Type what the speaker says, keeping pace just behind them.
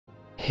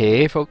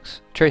Hey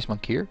folks, Trace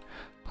Monk here,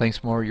 playing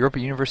some more Europa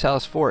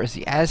Universalis 4 as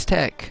the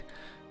Aztec.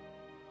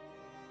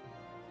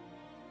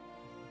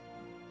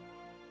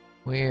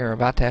 We're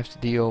about to have to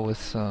deal with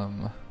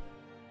some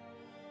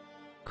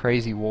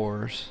crazy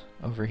wars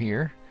over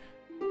here.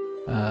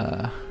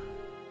 But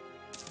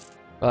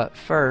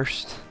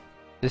first,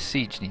 this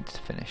siege needs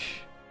to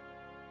finish.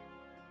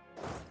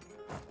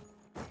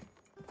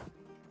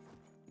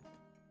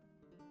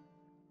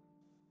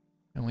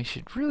 And we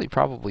should really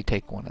probably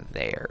take one of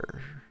their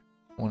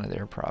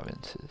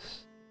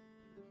provinces.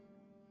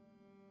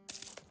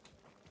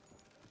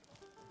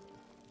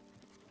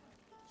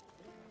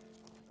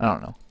 I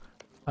don't know.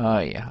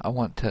 Yeah, I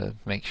want to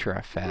make sure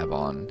I fab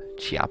on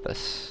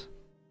Chiapas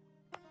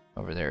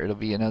over there. It'll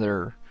be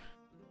another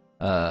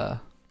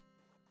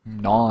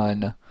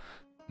non-Nahuatl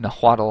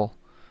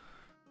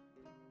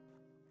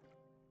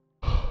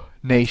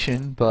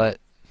nation, but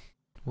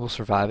we'll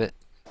survive it.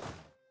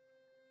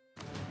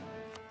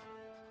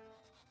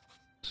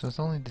 So it's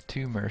only the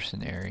two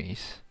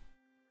mercenaries.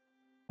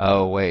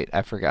 Oh wait,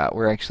 I forgot.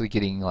 We're actually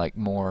getting like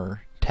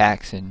more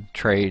tax and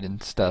trade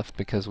and stuff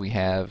because we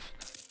have.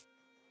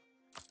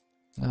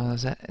 Oh,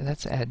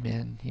 that's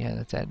admin? Yeah,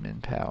 that's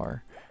admin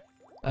power.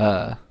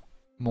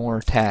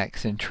 More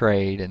tax and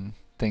trade and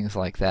things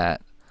like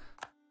that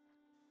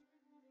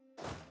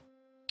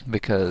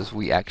because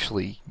we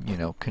actually, you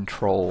know,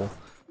 control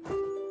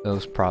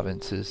those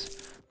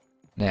provinces.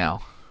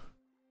 Now,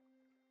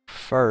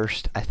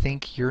 first, I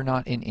think you're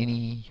not in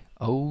any.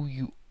 Oh,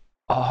 you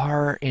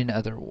are in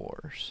other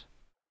wars.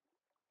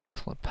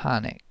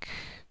 Tleponic.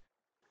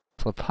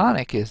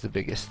 Tleponic is the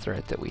biggest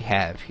threat that we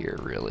have here,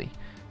 really.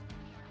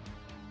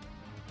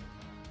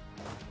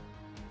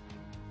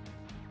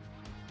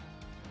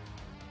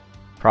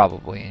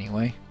 Probably,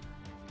 anyway.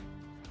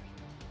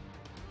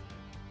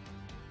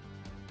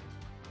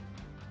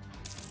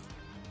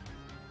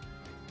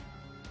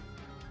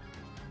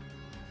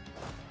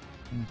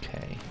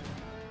 Okay.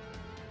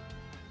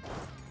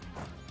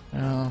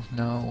 Oh,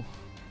 no.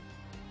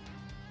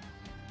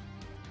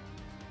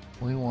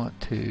 We want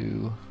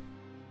to...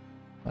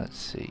 Let's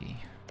see.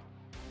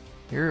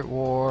 You're at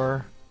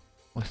war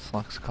with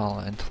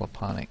Tlaxcala and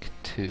Tleponic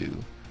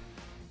too.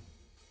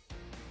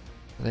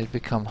 They've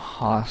become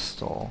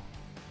hostile.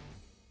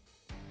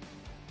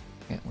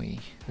 Can't we...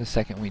 The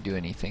second we do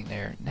anything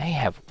there... They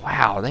have...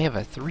 Wow, they have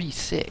a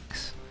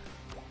 3-6.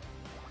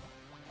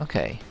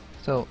 Okay.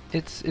 So,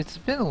 it's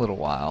been a little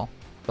while,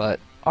 but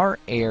our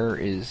heir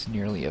is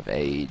nearly of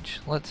age.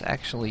 Let's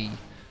actually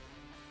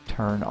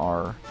turn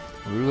our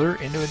ruler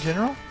into a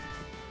general.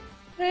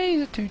 Hey,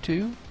 he's a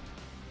 2-2.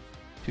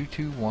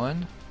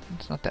 2-2-1.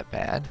 It's not that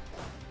bad.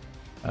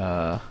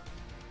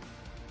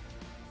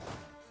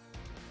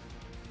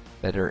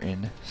 Better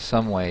in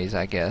some ways,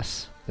 I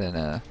guess, than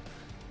a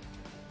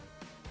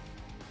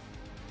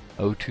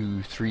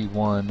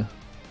 0-2-3-1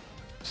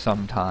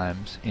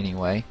 sometimes,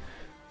 anyway.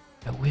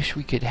 I wish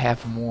we could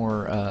have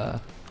more, I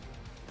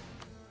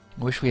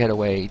wish we had a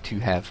way to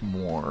have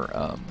more,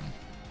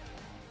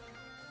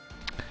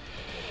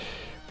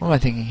 what am I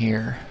thinking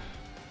here?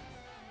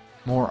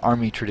 More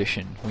army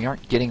tradition. We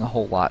aren't getting a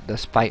whole lot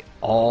despite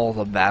all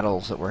the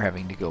battles that we're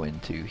having to go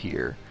into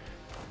here.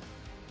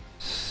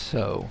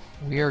 So,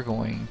 we are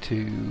going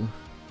to...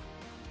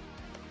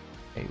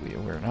 Okay,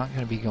 we're not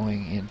going to be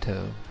going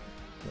into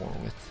war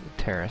with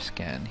the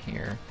Tarascan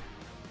here.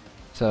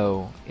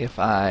 So, if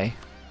I...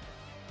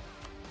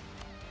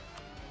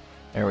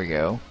 There we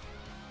go.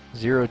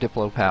 0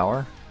 Diplo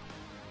power.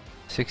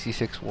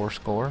 66 war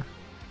score.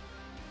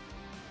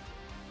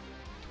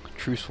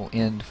 Truce will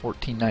end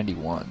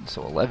 1491,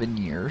 so 11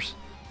 years.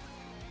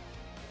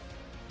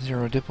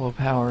 0 Diplo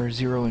power,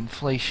 0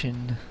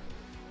 inflation.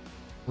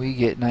 We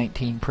get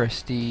 19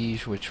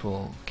 prestige, which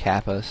will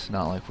cap us,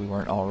 not like we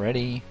weren't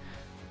already.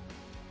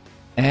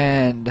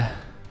 And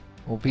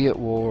we'll be at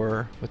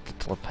war with the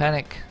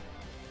Tleponic,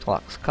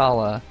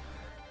 Tlaxcala,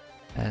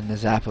 and the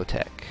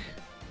Zapotec,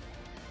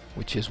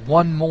 which is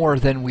one more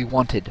than we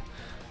wanted,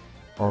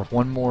 or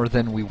one more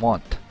than we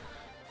want,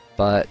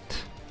 but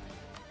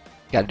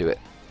gotta do it.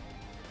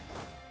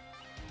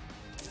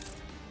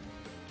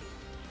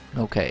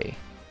 Okay.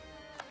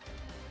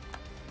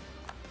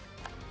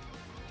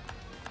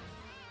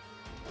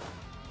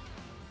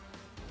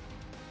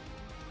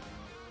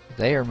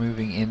 They are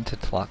moving into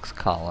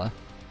Tlaxcala,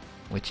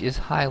 which is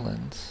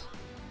Highlands.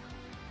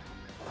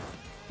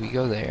 We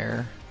go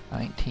there,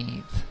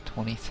 19th,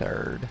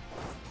 23rd.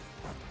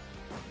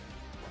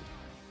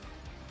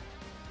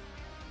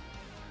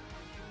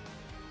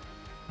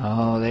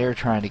 Oh, they're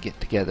trying to get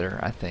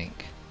together, I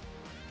think.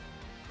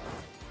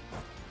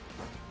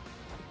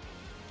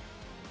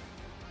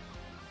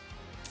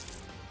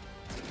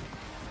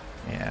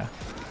 Yeah.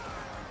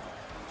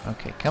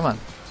 Okay, come on.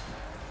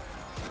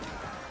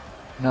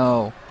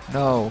 No,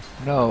 no,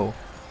 no.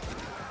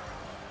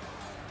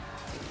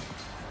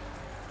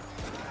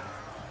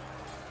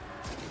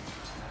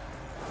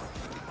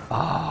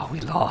 Ah,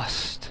 we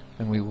lost.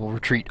 And we will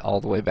retreat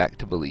all the way back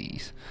to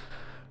Belize.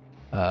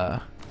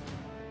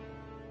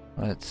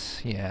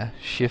 Let's, yeah,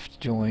 shift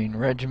join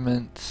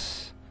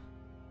regiments.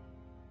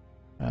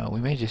 We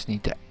may just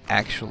need to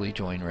actually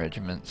join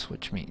regiments,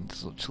 which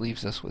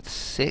leaves us with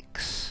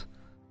 6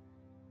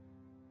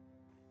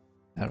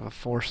 out of a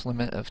force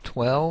limit of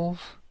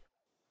 12.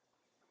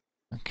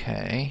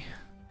 Okay.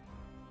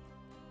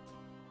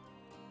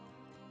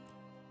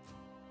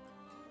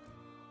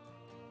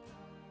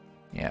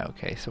 Yeah,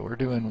 okay, so we're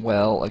doing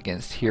well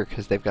against here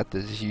because they've got the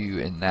Zhu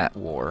in that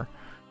war.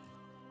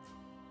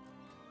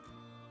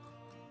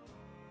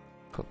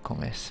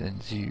 Kokomis and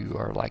Zhu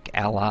are like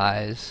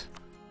allies.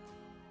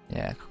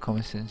 Yeah,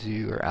 Kokomis and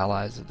Zhu are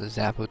allies of the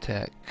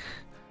Zapotec.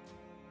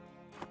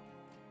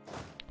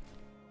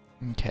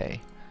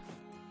 Okay.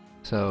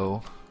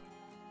 So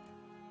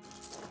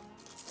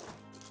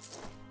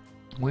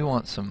we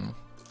want some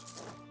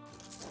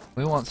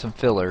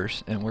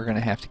fillers, and we're gonna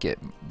have to get,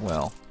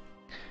 well,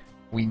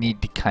 we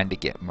need to kind of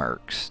get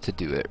mercs to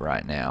do it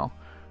right now.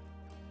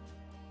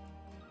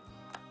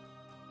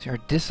 So our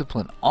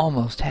discipline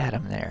almost had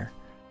him there,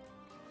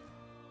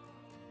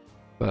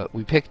 but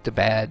we picked a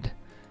bad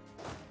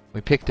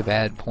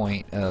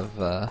point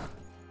of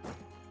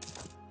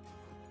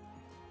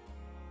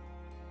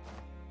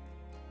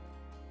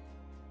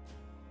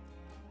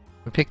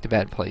we picked a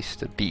bad place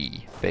to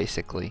be,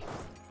 basically.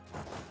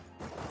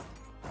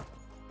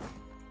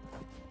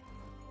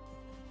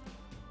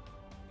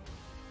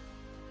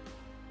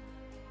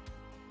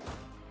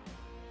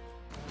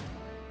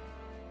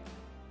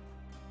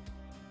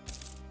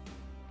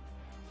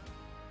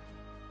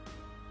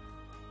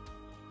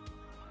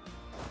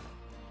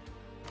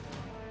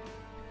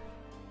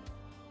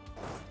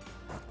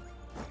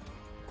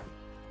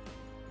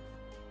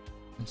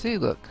 And see,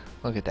 look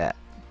at that.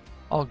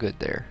 All good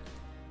there.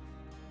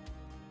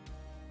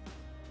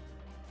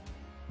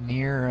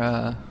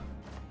 Near,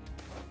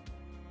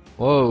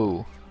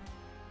 whoa.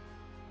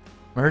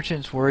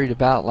 Merchants worried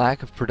about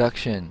lack of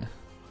production.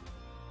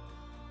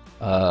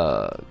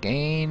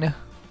 Gain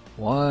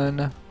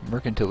 1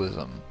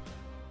 mercantilism.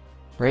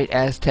 Great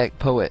Aztec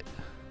poet.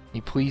 He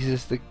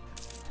pleases the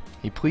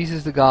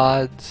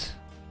gods.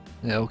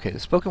 Okay, the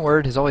spoken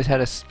word has always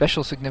had a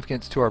special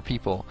significance to our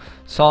people.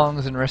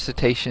 Songs and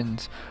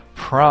recitations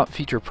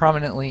feature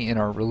prominently in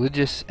our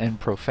religious and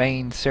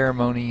profane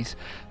ceremonies,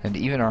 and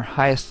even our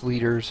highest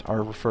leaders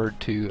are referred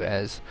to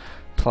as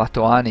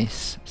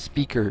Tlatoanis,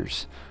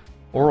 speakers.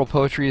 Oral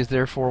poetry is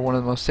therefore one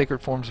of the most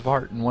sacred forms of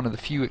art, and one of the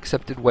few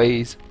accepted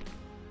ways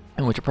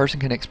in which a person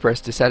can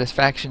express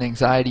dissatisfaction,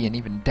 anxiety, and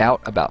even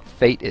doubt about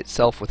fate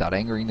itself without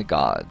angering the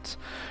gods.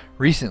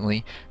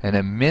 Recently, an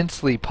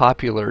immensely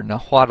popular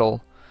Nahuatl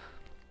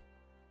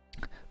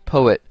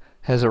poet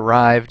has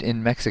arrived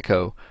in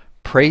Mexico,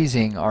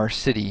 praising our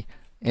city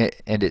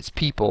and its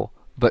people,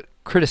 but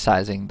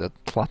criticizing the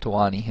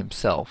Tlatoani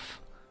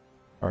himself.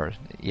 Or,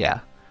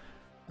 yeah.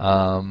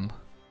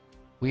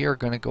 We are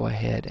going to go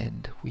ahead,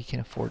 and we can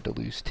afford to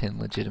lose 10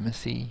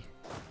 legitimacy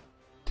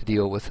to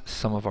deal with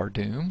some of our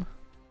doom.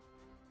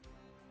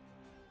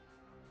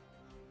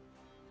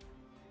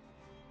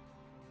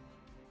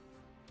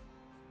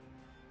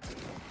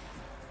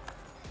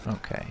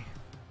 Okay.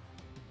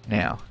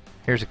 Now,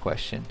 here's a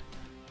question.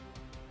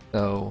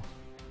 So,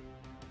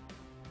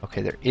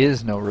 okay, there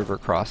is no river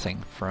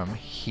crossing from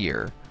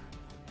here.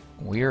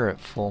 We're at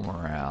full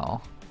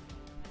morale.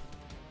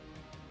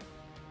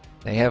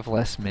 They have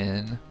less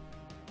men.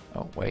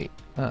 Oh, wait.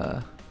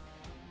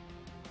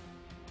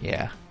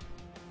 Yeah.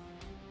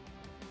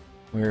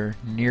 We're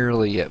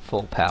nearly at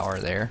full power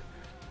there.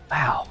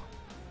 Wow.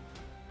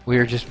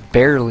 We're just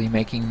barely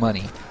making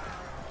money.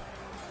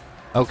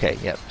 Okay,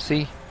 yep,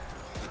 see?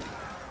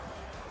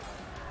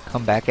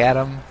 Come back at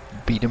them,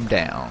 beat them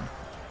down.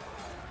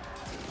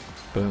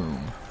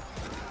 Boom.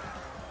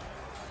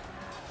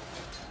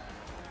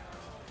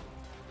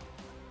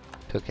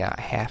 Took out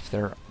half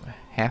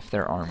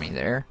their army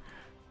there.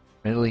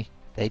 Really,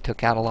 they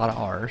took out a lot of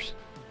ours.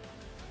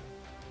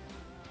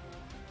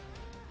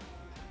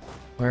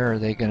 Where are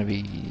they going to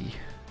be?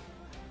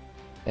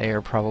 They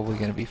are probably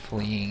going to be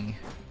fleeing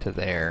to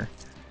there.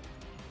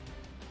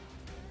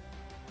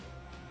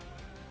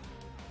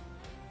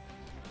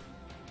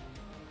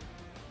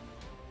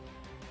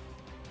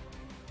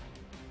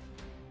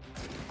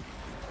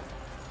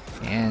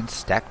 And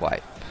stack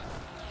wipe.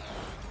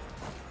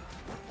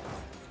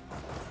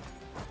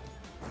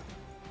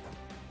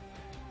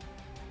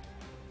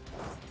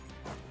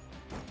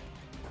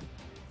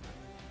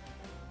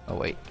 Oh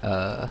wait,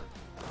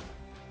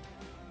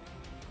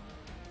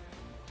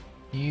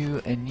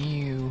 you and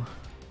you.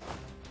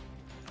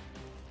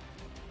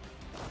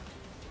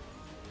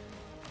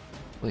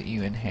 Split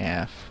you in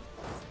half.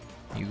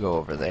 You go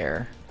over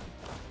there.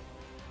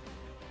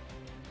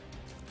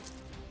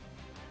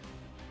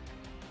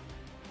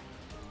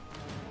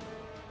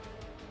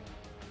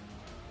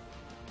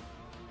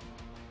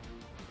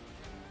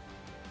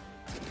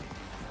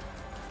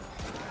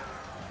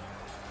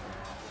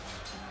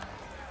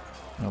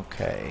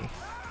 Okay.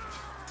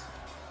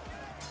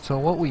 So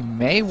what we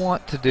may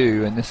want to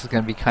do, and this is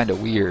going to be kind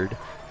of weird,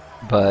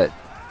 but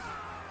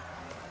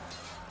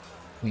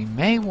we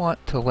may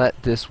want to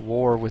let this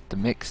war with the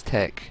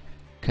Mixtec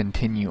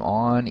continue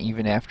on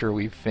even after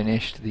we've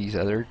finished these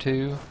other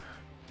two.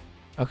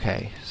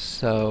 Okay,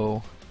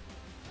 so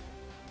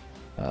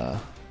no,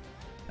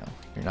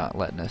 you're not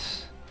letting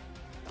us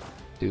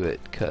do it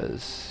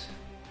because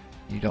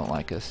you don't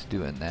like us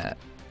doing that.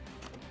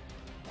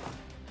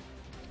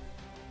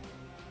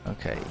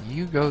 Okay,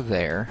 you go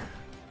there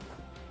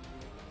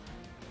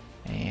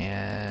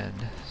and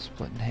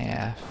split in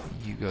half,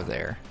 you go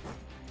there.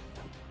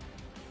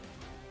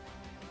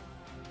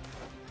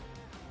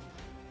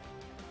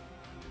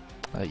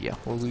 Yeah,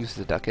 we'll lose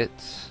the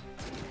ducats.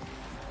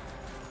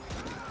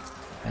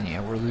 And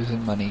yeah, we're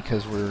losing money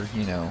because we're,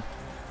 you know,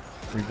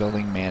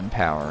 rebuilding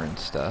manpower and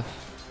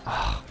stuff.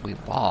 Ah, we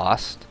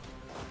lost.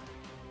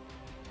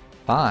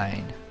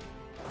 Fine.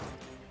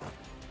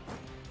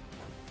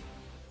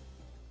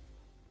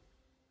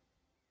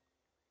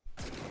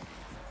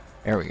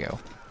 There we go.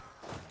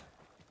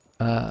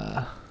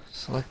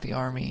 Select the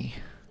army.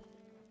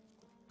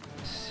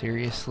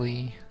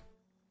 Seriously?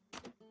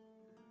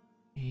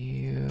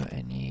 You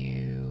and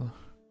you.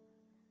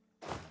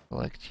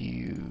 Select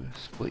you.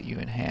 Split you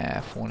in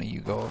half. One of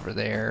you go over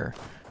there.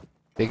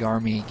 Big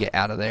army, get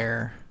out of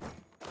there.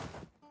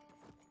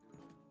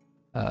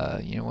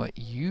 You know what?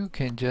 You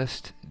can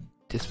just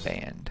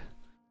disband.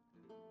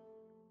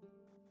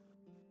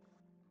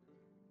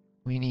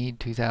 We need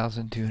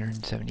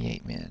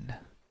 2,278 men.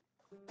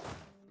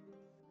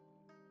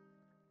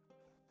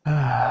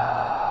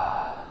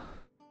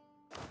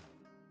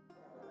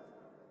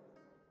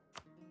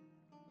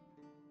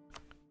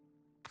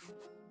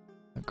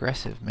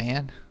 Aggressive,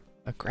 man.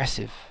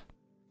 Aggressive.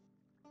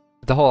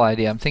 The whole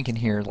idea, I'm thinking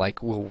here,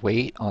 like, we'll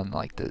wait on,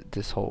 like,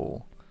 this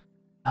whole...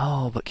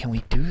 Oh, but can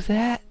we do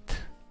that?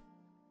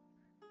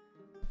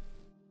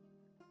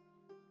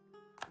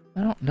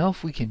 I don't know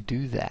if we can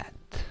do that.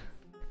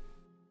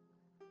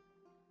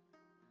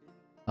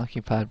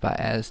 Occupied by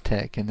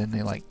Aztec, and then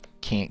they, like,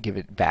 can't give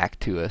it back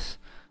to us.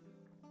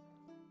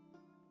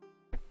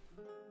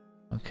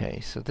 Okay,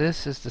 so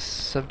this is the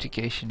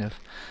subjugation of...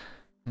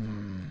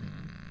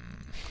 I'm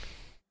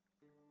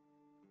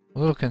a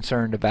little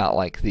concerned about,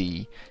 like,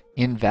 the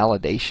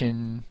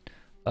invalidation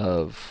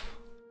of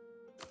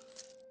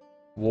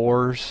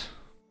wars.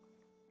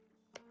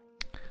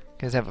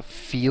 Because I have a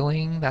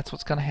feeling that's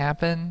what's going to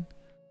happen.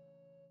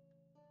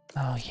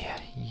 Oh, yeah,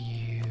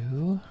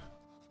 you...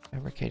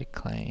 Fabricated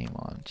claim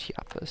on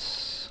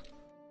Chiapas.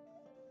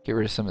 Get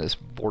rid of some of this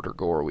border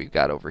gore we've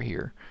got over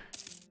here.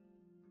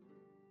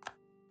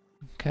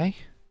 Okay.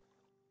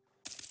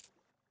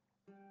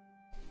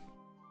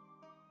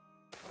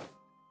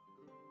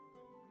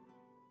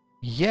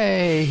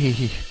 Yay!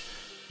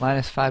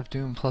 -5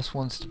 doom,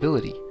 +1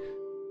 stability.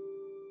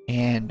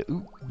 And,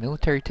 ooh,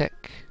 military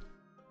tech.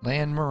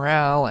 Land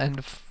morale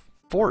and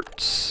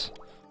forts.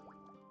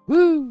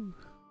 Woo!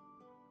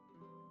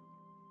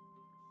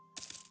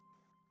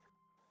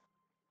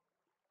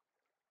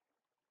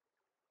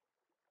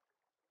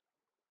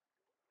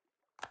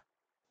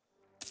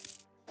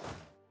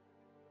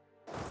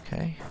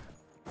 Okay.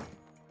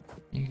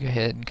 You go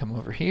ahead and come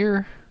over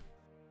here.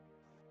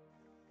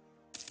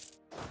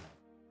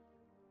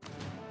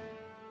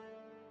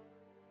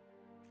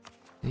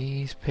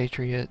 These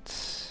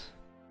patriots,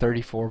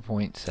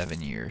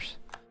 34.7 years.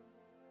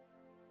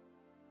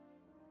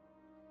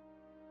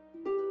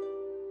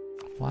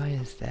 Why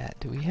is that?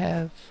 Do we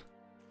have...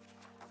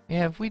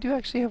 Yeah, we do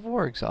actually have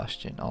war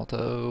exhaustion,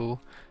 although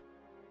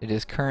it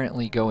is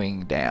currently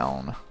going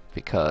down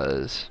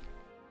because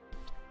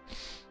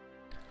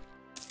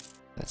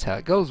that's how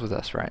it goes with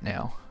us right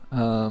now.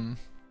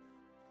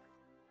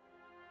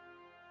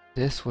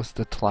 This was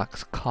the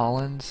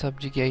Tlaxcalan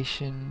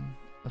subjugation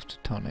of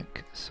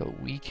Teutonic, so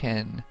we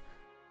can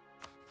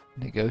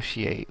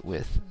negotiate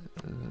with,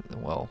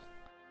 well,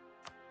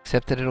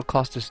 except that it'll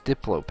cost us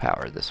Diplo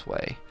power this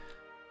way.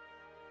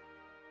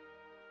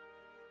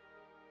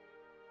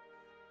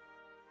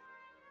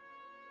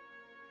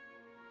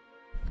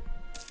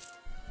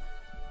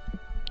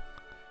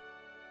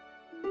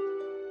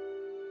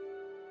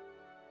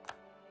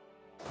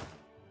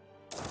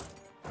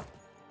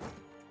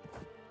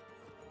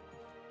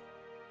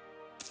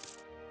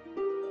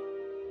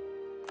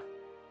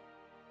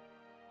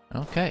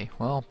 Okay,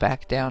 well,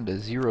 back down to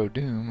 0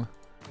 doom.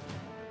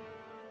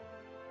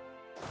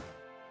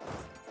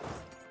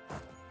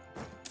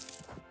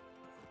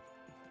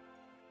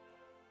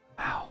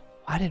 Wow,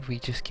 why did we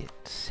just get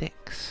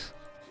 6?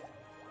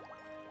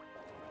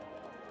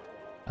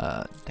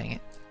 Dang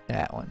it,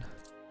 that one.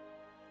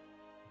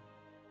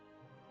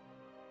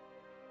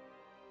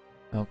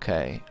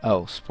 Okay,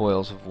 oh,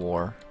 spoils of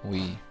war.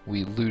 We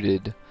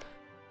looted...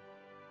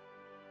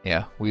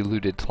 Yeah, we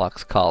looted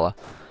Tlaxcala.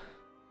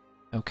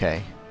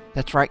 Okay.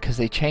 That's right, because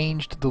they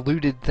changed the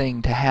looted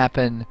thing to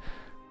happen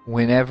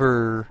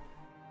whenever,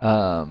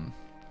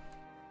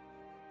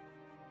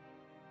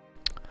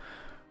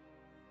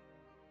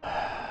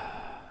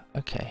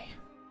 okay.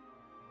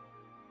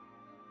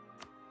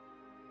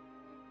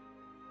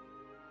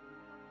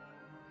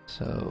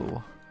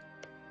 So...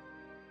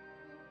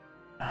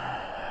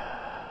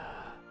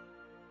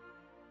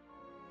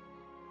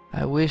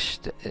 I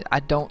I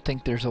don't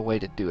think there's a way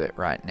to do it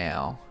right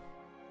now.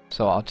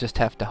 So I'll just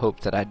have to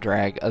hope that I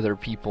drag other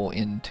people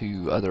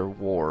into other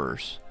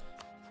wars.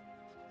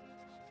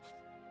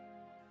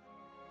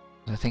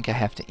 I think I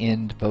have to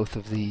end both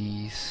of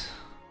these.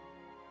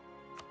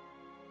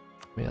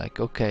 Be like,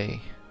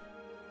 okay,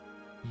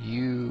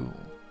 you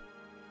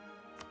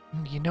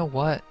know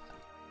what?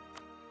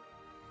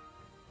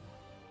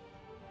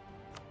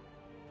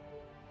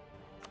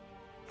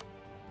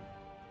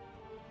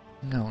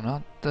 No,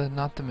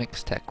 not the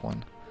mixed tech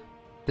one.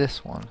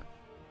 This one.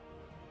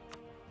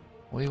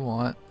 We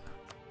want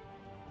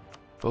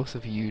both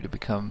of you to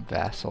become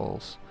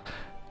vassals,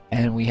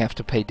 and we have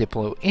to pay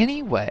Diplo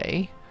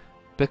anyway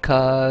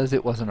because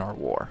it wasn't our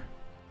war.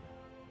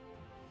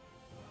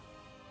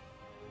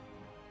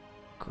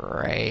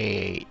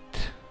 Great.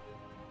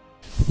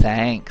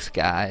 Thanks,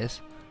 guys.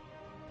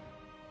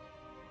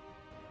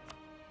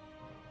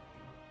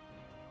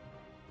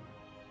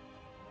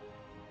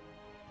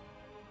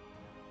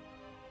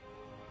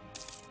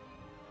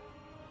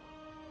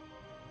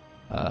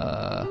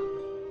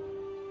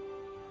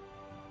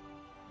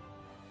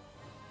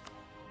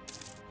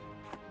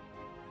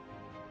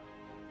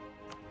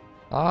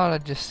 Thought I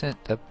just sent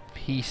a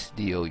peace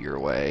deal your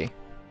way.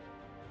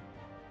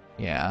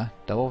 Yeah,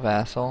 double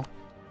vassal.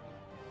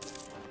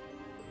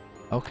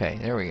 Okay,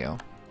 there we go.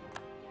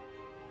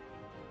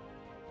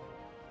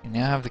 You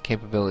now have the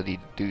capability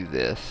to do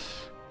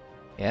this.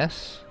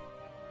 Yes?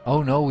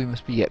 Oh no, we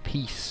must be at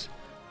peace.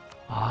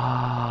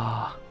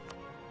 Ah.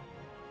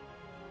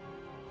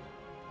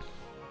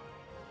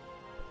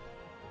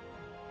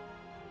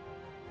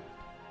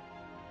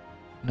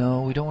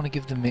 No, we don't want to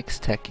give the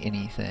mixed tech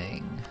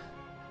anything.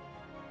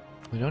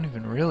 We don't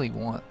even really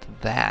want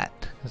that,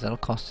 because that'll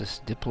cost us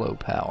Diplo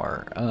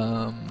power.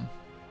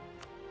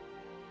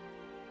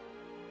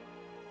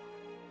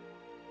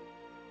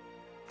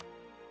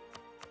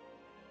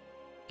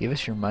 Give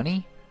us your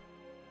money?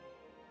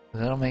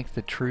 That'll make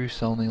the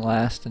truce only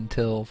last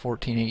until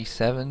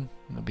 1487.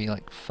 It'll be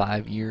like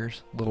 5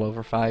 years, a little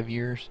over 5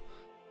 years.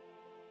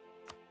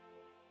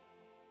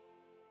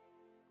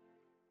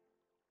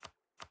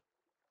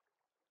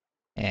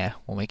 Yeah,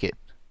 we'll make it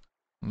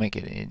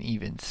an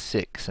even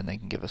 6, and they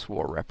can give us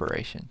war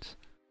reparations.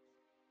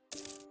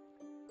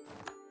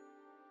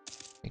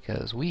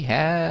 Because we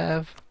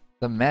have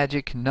the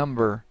magic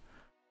number.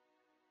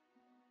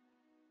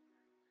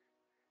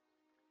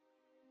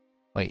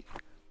 Wait,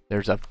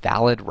 there's a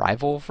valid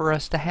rival for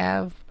us to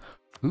have?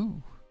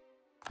 Ooh,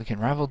 we can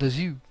rival the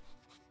zoo.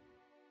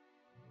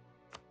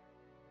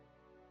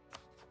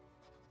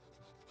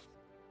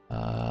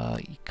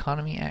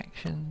 Economy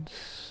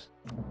actions.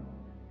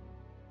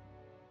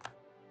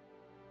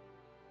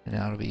 And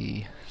now it'll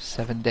be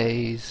 7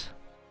 days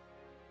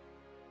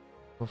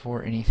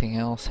before anything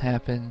else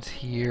happens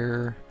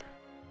here.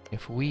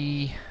 If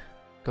we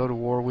go to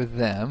war with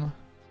them,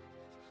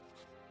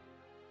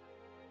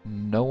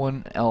 no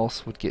one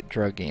else would get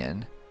drug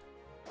in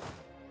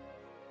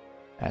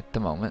at the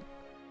moment.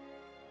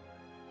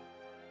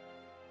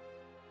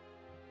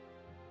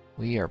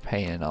 We are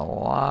paying a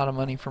lot of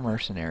money for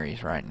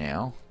mercenaries right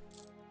now.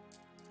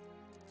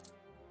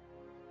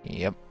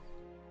 Yep.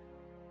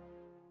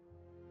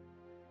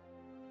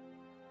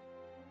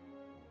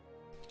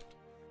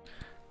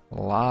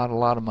 A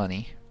lot of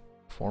money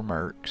for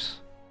mercs.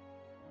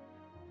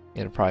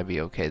 It'll probably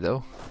be okay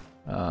though.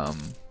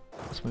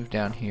 Let's move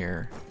down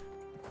here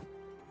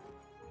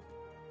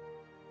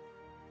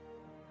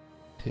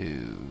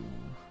to,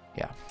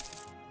 yeah.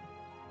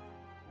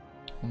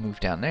 We'll move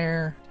down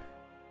there,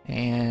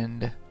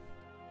 and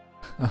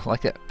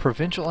like that,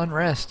 provincial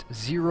unrest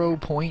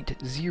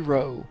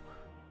 0.0.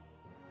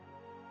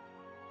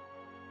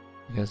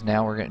 Because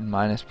now we're getting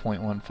minus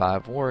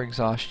 0.15 war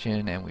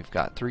exhaustion, and we've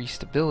got 3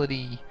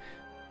 stability.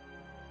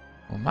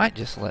 We might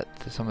just let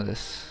some of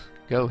this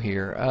go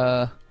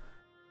here.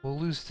 We'll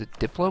lose the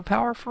Diplo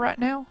power for right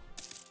now,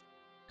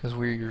 because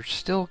we're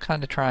still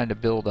kind of trying to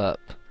build up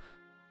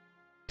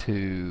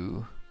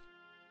to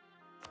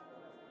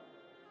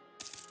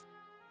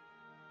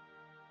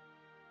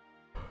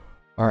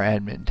our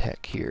admin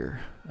tech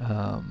here.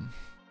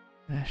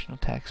 National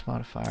tax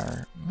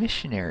modifier,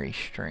 missionary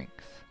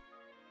strength.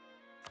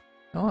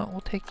 You know what?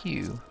 We'll take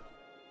you.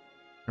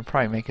 It'll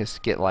probably make us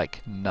get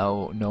like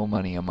no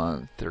money a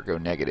month or go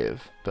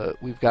negative,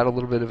 but we've got a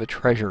little bit of a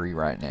treasury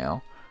right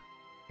now.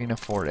 We can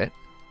afford it.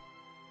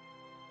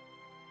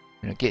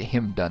 You know, get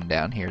him done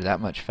down here that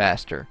much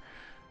faster.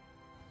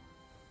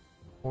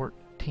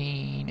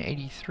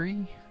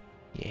 1483.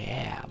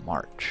 Yeah,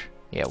 March.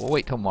 Yeah, we'll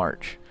wait till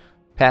March.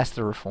 Pass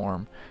the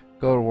reform.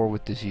 Go to war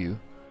with the zoo.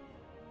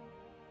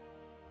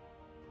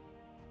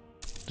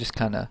 Just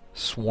kind of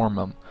swarm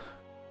them.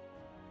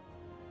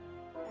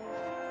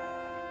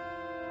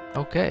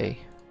 Okay,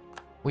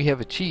 we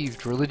have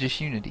achieved religious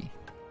unity.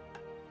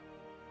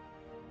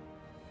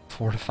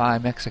 Fortify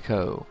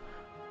Mexico.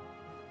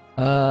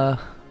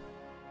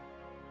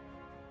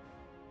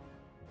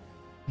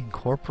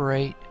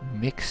 Incorporate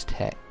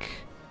Mixtec.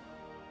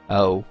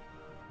 Oh.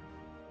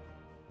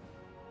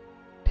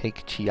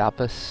 Take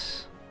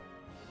Chiapas.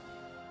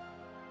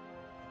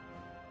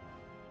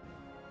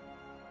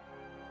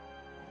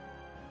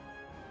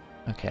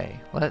 Okay,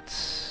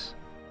 let's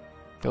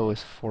go with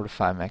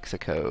fortify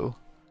Mexico.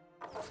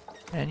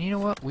 And you know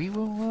what? We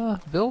will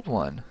build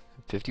one.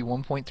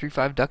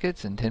 51.35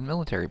 ducats and 10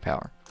 military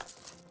power.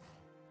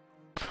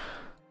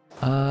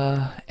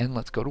 And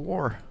let's go to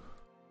war.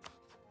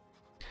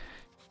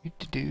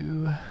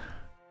 Do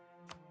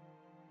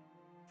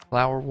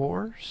Flower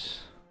Wars.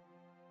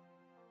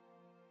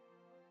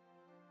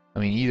 I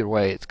mean, either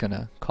way, it's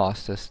gonna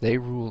cost us. They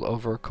rule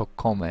over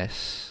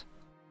Cocomes.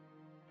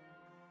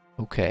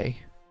 Okay,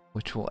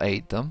 which will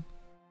aid them.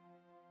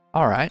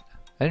 Alright.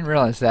 I didn't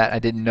realize that. I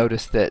didn't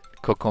notice that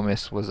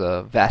Cocomes was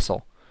a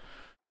vassal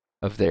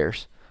of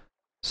theirs.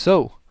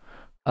 So,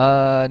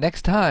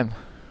 next time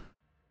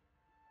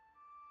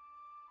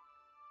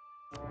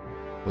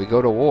we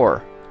go to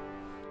war.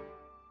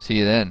 See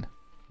you then.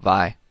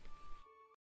 Bye.